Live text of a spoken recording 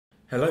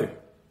Hello,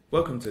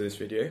 welcome to this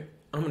video.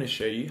 I'm going to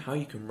show you how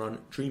you can run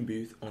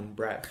Dreambooth on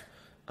Brev.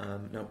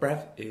 Now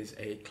Brev is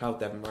a cloud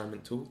dev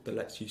environment tool that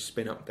lets you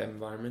spin up dev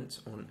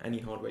environments on any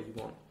hardware you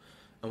want.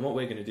 And what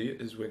we're going to do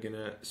is we're going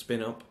to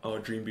spin up our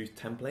Dreambooth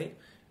template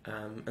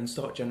and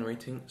start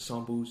generating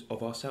samples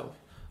of ourselves.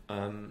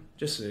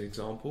 Just as an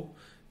example,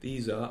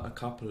 these are a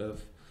couple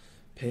of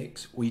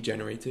pics we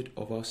generated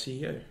of our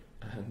CEO.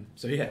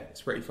 So yeah,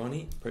 it's pretty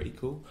funny, pretty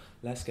cool.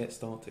 Let's get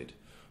started.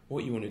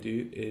 What you want to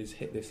do is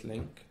hit this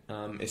link.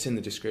 It's in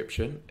the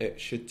description.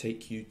 It should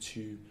take you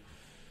to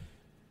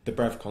the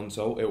Brev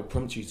console. It will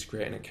prompt you to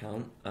create an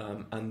account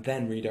and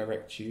then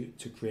redirect you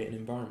to create an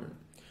environment.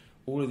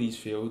 All of these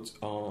fields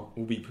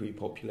will be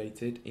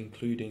pre-populated,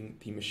 including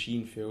the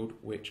machine field,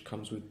 which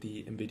comes with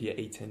the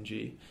NVIDIA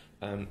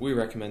A10G. We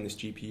recommend this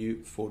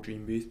GPU for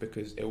Dreambooth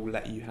because it will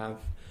let you have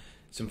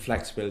some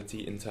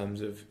flexibility in terms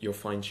of your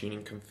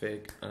fine-tuning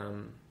config,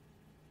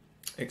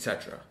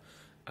 etc.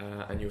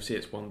 And you'll see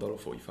it's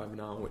 $1.45 an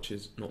hour, which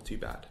is not too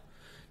bad.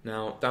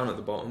 Now, down at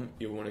the bottom,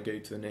 you'll want to go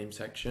to the name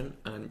section,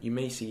 and you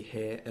may see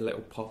here a little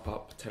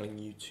pop-up telling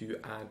you to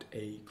add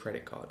a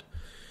credit card.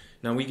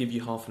 Now, we give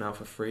you half an hour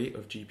for free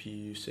of GPU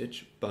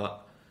usage,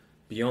 but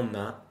beyond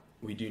that,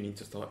 we do need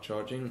to start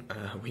charging.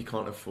 We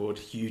can't afford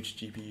huge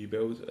GPU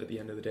bills at the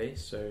end of the day,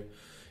 so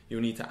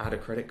you'll need to add a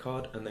credit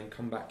card and then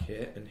come back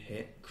here and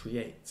hit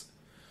create.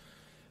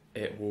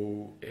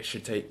 It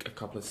should take a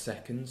couple of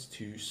seconds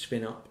to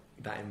spin up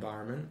that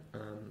environment.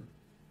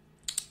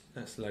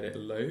 Let's let it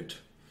load,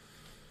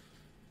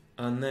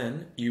 and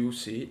then you will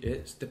see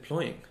it's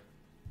deploying.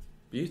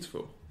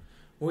 Beautiful.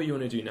 What you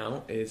want to do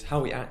now is how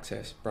we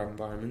access Brev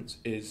environments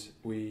is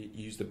we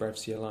use the Brev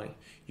CLI.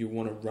 You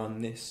want to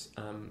run this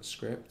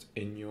script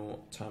in your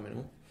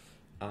terminal.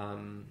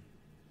 I'm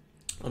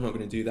not going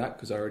to do that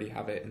because I already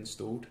have it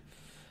installed.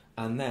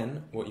 And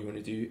then what you want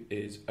to do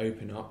is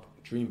open up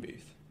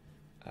Dreambooth.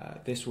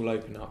 This will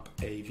open up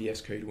a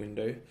VS Code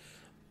window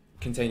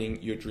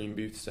containing your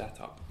Dreambooth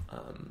setup,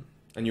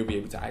 and you'll be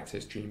able to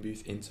access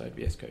Dreambooth inside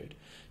VS Code.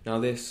 Now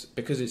this,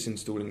 because it's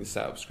installing the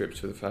setup scripts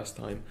for the first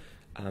time,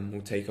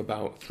 will take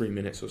about 3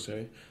 minutes or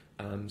so,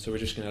 so we're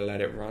just going to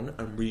let it run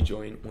and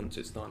rejoin once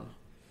it's done.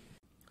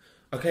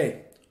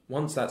 Okay,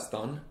 once that's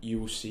done, you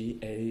will see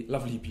a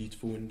lovely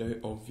beautiful window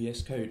of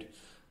VS Code,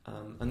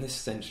 and this is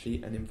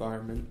essentially an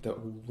environment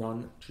that will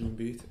run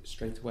Dreambooth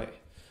straight away.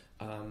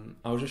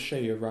 I'll just show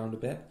you around a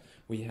bit.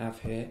 We have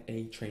here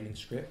a training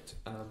script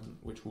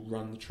which will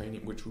run the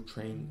training, which will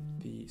train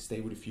the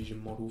Stable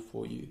Diffusion model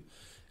for you.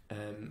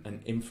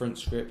 An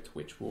inference script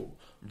which will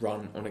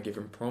run on a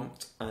given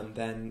prompt, and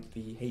then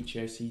the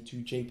HEIC to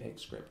JPEG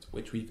script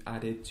which we've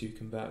added to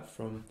convert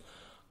from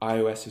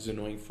iOS's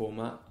annoying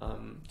format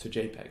to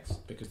JPEGs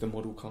because the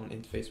model can't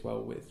interface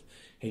well with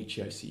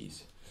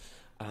HEICs.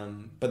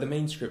 But the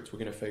main script we're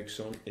going to focus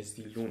on is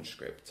the launch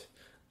script.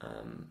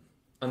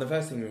 And the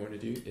first thing we want to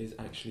do is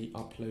actually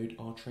upload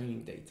our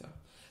training data.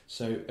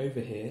 So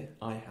over here,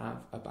 I have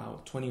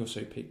about 20 or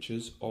so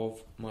pictures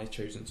of my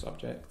chosen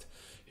subject,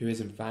 who is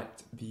in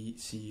fact the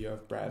CEO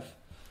of Brev.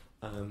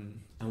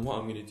 And what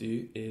I'm going to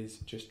do is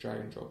just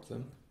drag and drop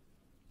them,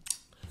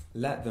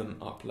 let them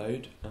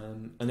upload,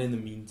 and in the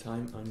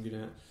meantime, I'm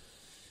going to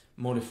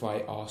modify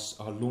our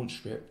launch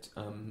script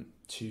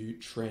to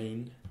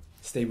train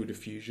Stable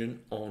Diffusion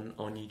on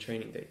our new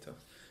training data.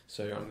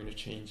 So I'm going to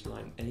change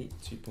line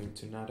 8 to point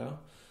to nada.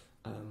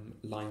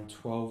 Line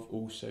 12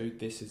 also,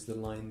 this is the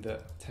line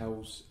that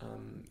tells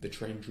the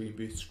train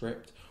Dreambooth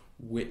script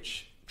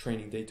which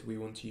training data we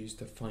want to use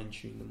to fine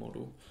tune the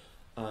model.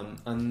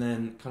 And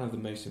then kind of the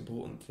most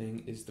important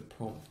thing is the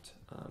prompt.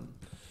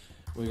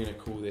 We're going to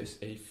call this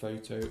a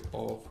photo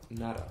of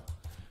nada.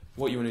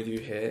 What you want to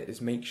do here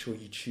is make sure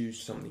you choose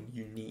something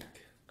unique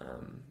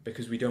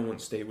because we don't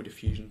want Stable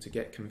Diffusion to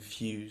get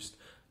confused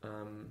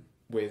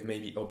with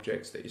maybe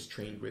objects that it's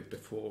trained with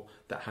before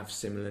that have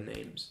similar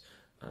names.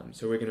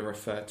 So we're going to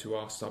refer to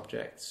our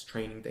subject's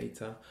training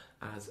data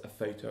as a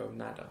photo of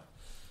nada.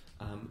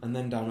 And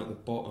then down at the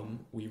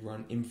bottom, we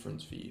run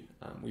inference for you.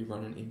 We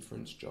run an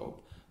inference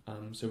job.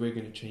 So we're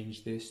going to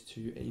change this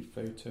to a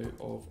photo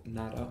of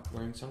nada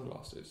wearing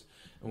sunglasses,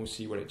 and we'll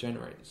see what it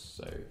generates.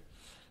 So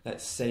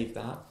let's save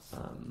that,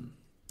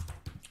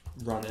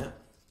 run it,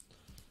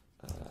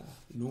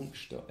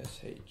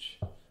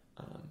 launch.sh.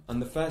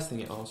 And the first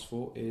thing it asks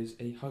for is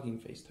a Hugging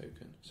Face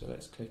token. So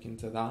let's click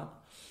into that.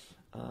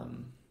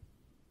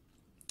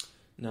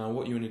 Now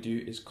what you want to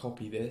do is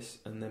copy this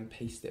and then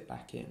paste it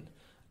back in.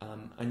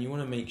 And you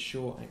want to make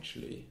sure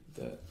actually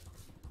that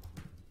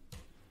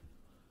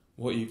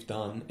what you've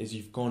done is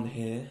you've gone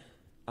here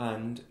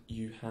and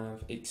you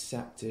have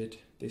accepted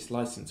this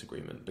license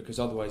agreement, because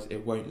otherwise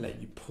it won't let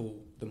you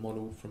pull the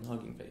model from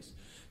Hugging Face.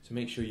 So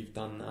make sure you've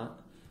done that.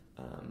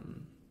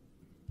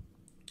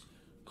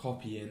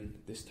 Copy in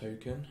this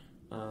token,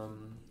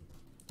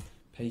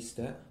 paste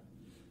it,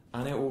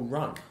 and it will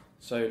run.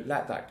 So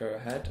let that go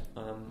ahead,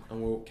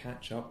 and we'll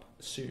catch up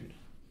soon.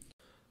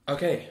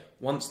 Okay,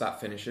 once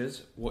that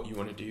finishes, what you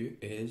want to do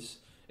is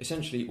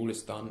essentially all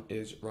it's done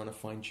is run a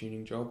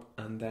fine-tuning job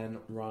and then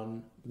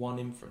run one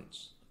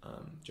inference.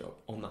 job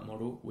on that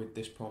model with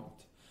this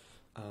prompt.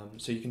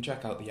 So you can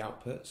check out the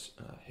outputs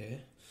here.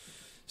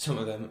 Some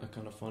of them are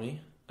kind of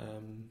funny.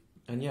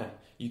 And yeah,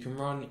 you can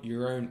run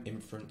your own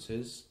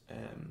inferences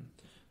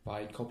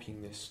by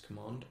copying this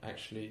command.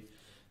 Actually,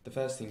 the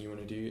first thing you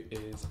want to do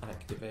is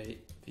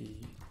activate the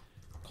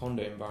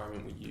conda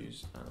environment we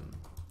use,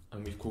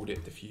 and we've called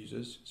it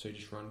diffusers. So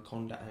just run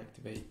conda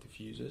activate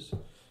diffusers,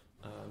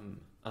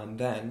 and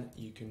then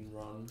you can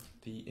run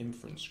the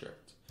inference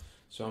script.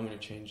 So I'm going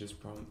to change this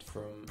prompt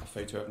from a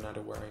photo of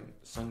Nada wearing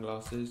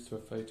sunglasses to a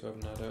photo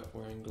of Nada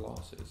wearing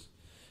glasses.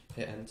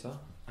 Hit enter,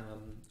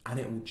 and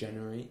it will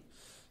generate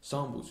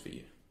samples for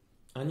you.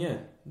 And yeah,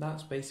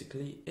 that's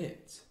basically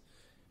it.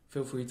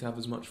 Feel free to have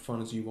as much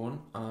fun as you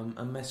want,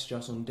 and message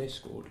us on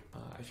Discord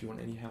if you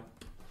want any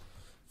help.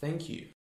 Thank you.